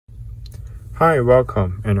Hi,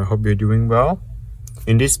 welcome, and I hope you're doing well.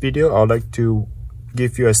 In this video, I'd like to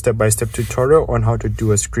give you a step-by-step tutorial on how to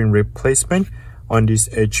do a screen replacement on this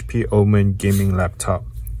HP Omen gaming laptop.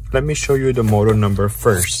 Let me show you the model number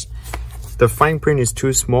first. The fine print is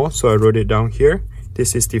too small, so I wrote it down here.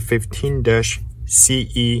 This is the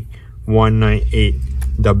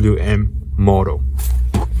 15-CE198WM model.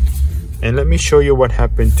 And let me show you what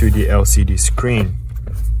happened to the LCD screen.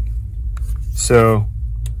 So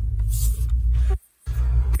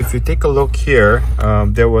if you take a look here,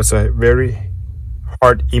 there was a very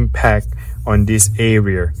hard impact on this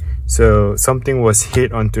area. So something was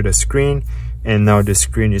hit onto the screen, and now the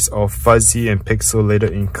screen is all fuzzy and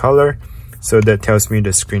pixelated in color. So that tells me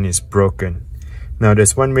the screen is broken. Now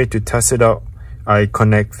there's one way to test it out. I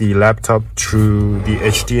connect the laptop through the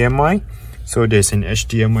HDMI. So there's an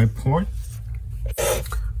HDMI port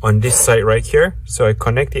on this side right here. So I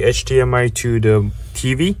connect the HDMI to the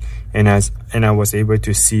TV, and I was able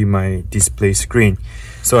to see my display screen.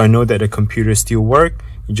 So I know that the computer still works,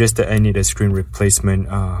 just that I need a screen replacement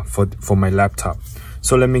for my laptop.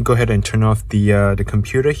 So let me go ahead and turn off the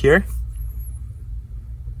computer here.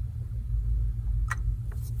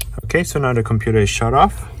 Okay, so now the computer is shut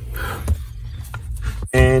off.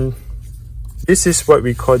 And this is what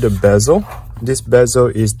we call the bezel. This bezel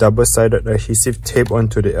is double-sided adhesive tape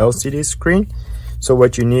onto the LCD screen. So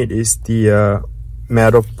what you need is the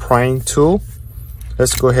metal prying tool.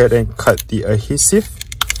 Let's go ahead and cut the adhesive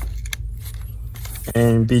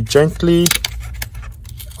and be gently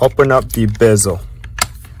open up the bezel.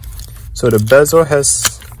 So the bezel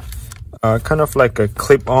has kind of like a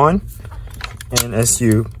clip on, and as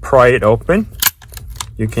you pry it open,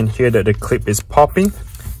 you can hear that the clip is popping.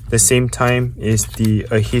 The same time is the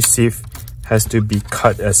adhesive has to be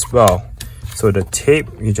cut as well. So the tape,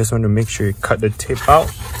 you just want to make sure you cut the tape out,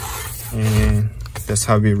 and that's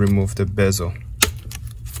how we remove the bezel.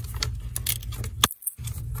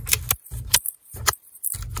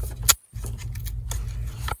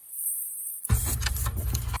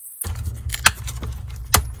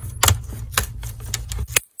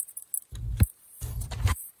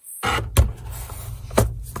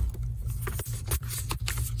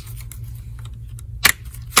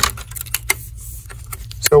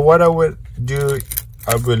 So what I would do,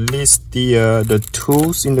 I will list the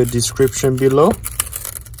tools in the description below,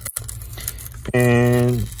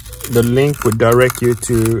 and the link would direct you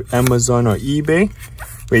to Amazon or eBay,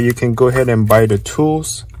 where you can go ahead and buy the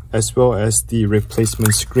tools as well as the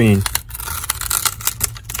replacement screen.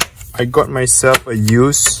 I got myself a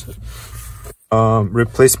used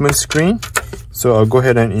replacement screen, so I'll go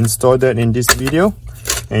ahead and install that in this video,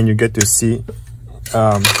 and you get to see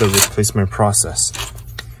the replacement process.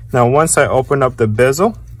 Now once I open up the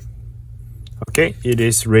bezel, okay, it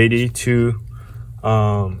is ready to be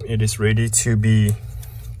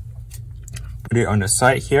put it on the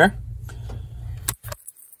side here.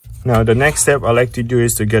 Now the next step I like to do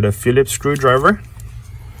is to get a Phillips screwdriver.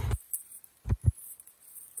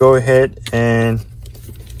 Go ahead and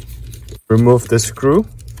remove the screw.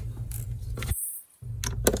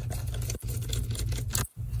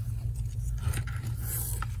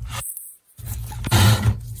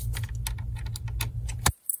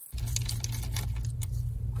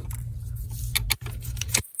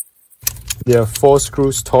 There are 4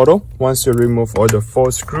 screws total. Once you remove all the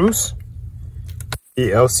 4 screws, the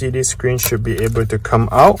LCD screen should be able to come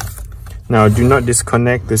out. Now do not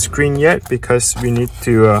disconnect the screen yet, because we need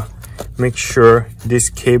to make sure this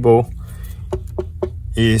cable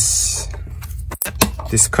is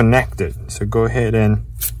disconnected. So go ahead and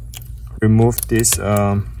remove this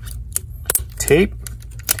tape,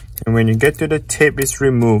 and when you get to the tape is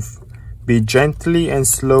removed, be gently and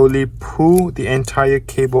slowly pull the entire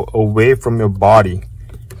cable away from your body.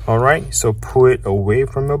 Alright, so pull it away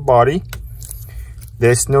from your body.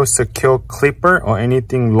 There's no secure clipper or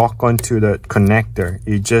anything locked onto the connector.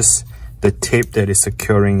 It's just the tape that is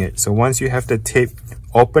securing it. So once you have the tape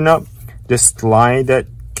open up, just slide that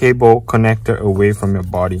cable connector away from your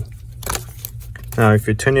body. Now if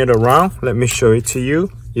you turn it around, let me show it to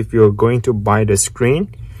you. If you're going to buy the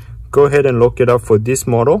screen, go ahead and look it up for this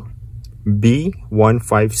model,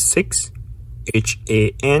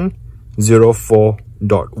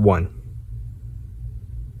 B156HAN04.1.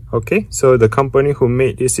 Okay, so the company who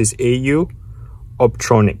made this is AU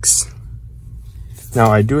Optronics.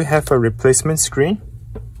 Now I do have a replacement screen.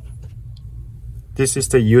 This is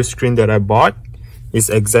the used screen that I bought. It's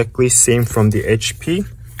exactly same from the HP,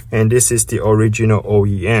 and this is the original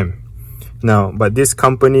OEM. Now, but this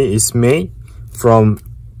company is made from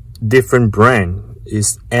different brand.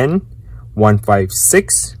 Is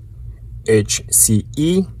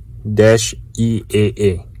N156HCE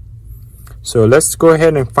HP-EAA. So let's go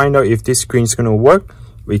ahead and find out if this screen is going to work.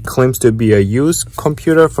 It claims to be a used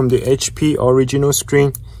computer from the HP original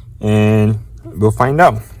screen, and we'll find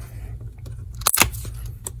out.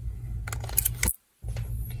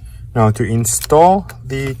 Now to install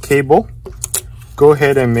the cable, go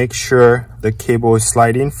ahead and make sure the cable is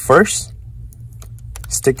slide in first.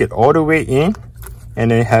 Stick it all the way in,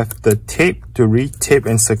 and then have the tape to re-tape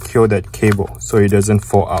and secure that cable so it doesn't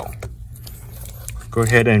fall out. Go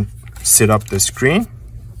ahead and set up the screen.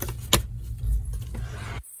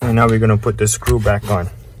 And now we're going to put the screw back on.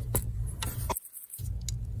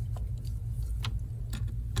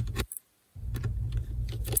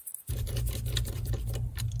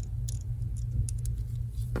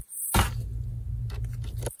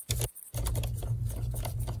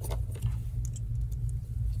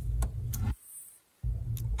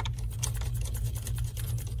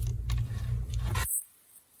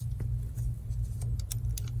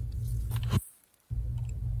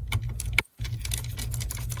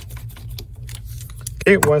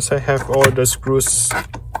 Okay, once I have all the screws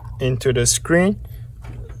into the screen,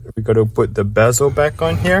 we got to put the bezel back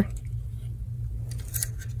on here.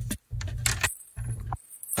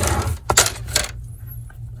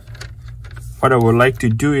 What I would like to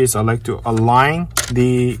do is I like to align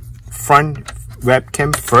the front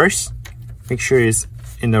webcam first. Make sure it's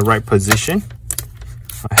in the right position.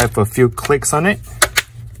 I have a few clicks on it.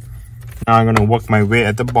 Now I'm going to work my way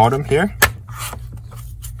at the bottom here.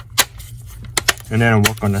 And then I'll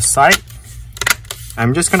work on the side.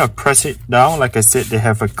 I'm just going to press it down. Like I said, they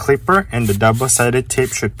have a clipper and the double-sided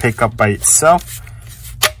tape should pick up by itself.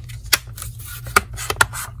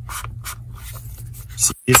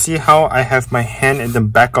 You see how I have my hand in the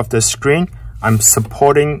back of the screen? I'm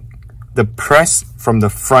supporting the press from the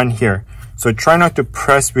front here. So try not to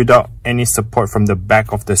press without any support from the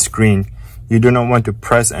back of the screen. You do not want to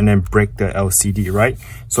press and then break the LCD, right?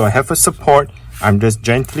 So I have a support. I'm just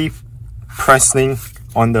gently pressing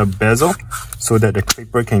on the bezel so that the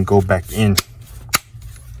clipper can go back in.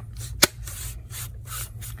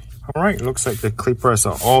 Alright, looks like the clippers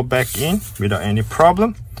are all back in without any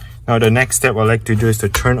problem. Now the next step I like to do is to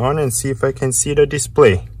turn on and see if I can see the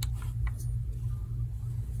display.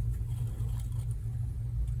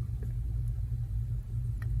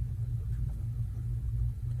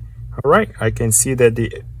 Alright, I can see that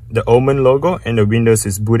the Omen logo and the Windows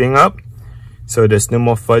is booting up. So there's no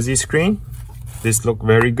more fuzzy screen. This looks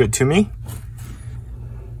very good to me.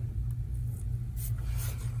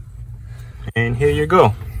 And here you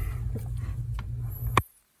go.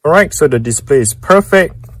 Alright, so the display is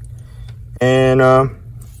perfect. And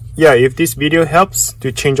yeah, if this video helps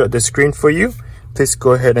to change out the screen for you, please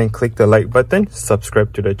go ahead and click the like button,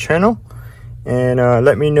 subscribe to the channel, and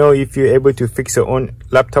let me know if you're able to fix your own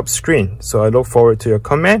laptop screen. So I look forward to your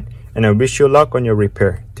comment, and I wish you luck on your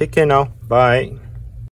repair. Take care now. Bye.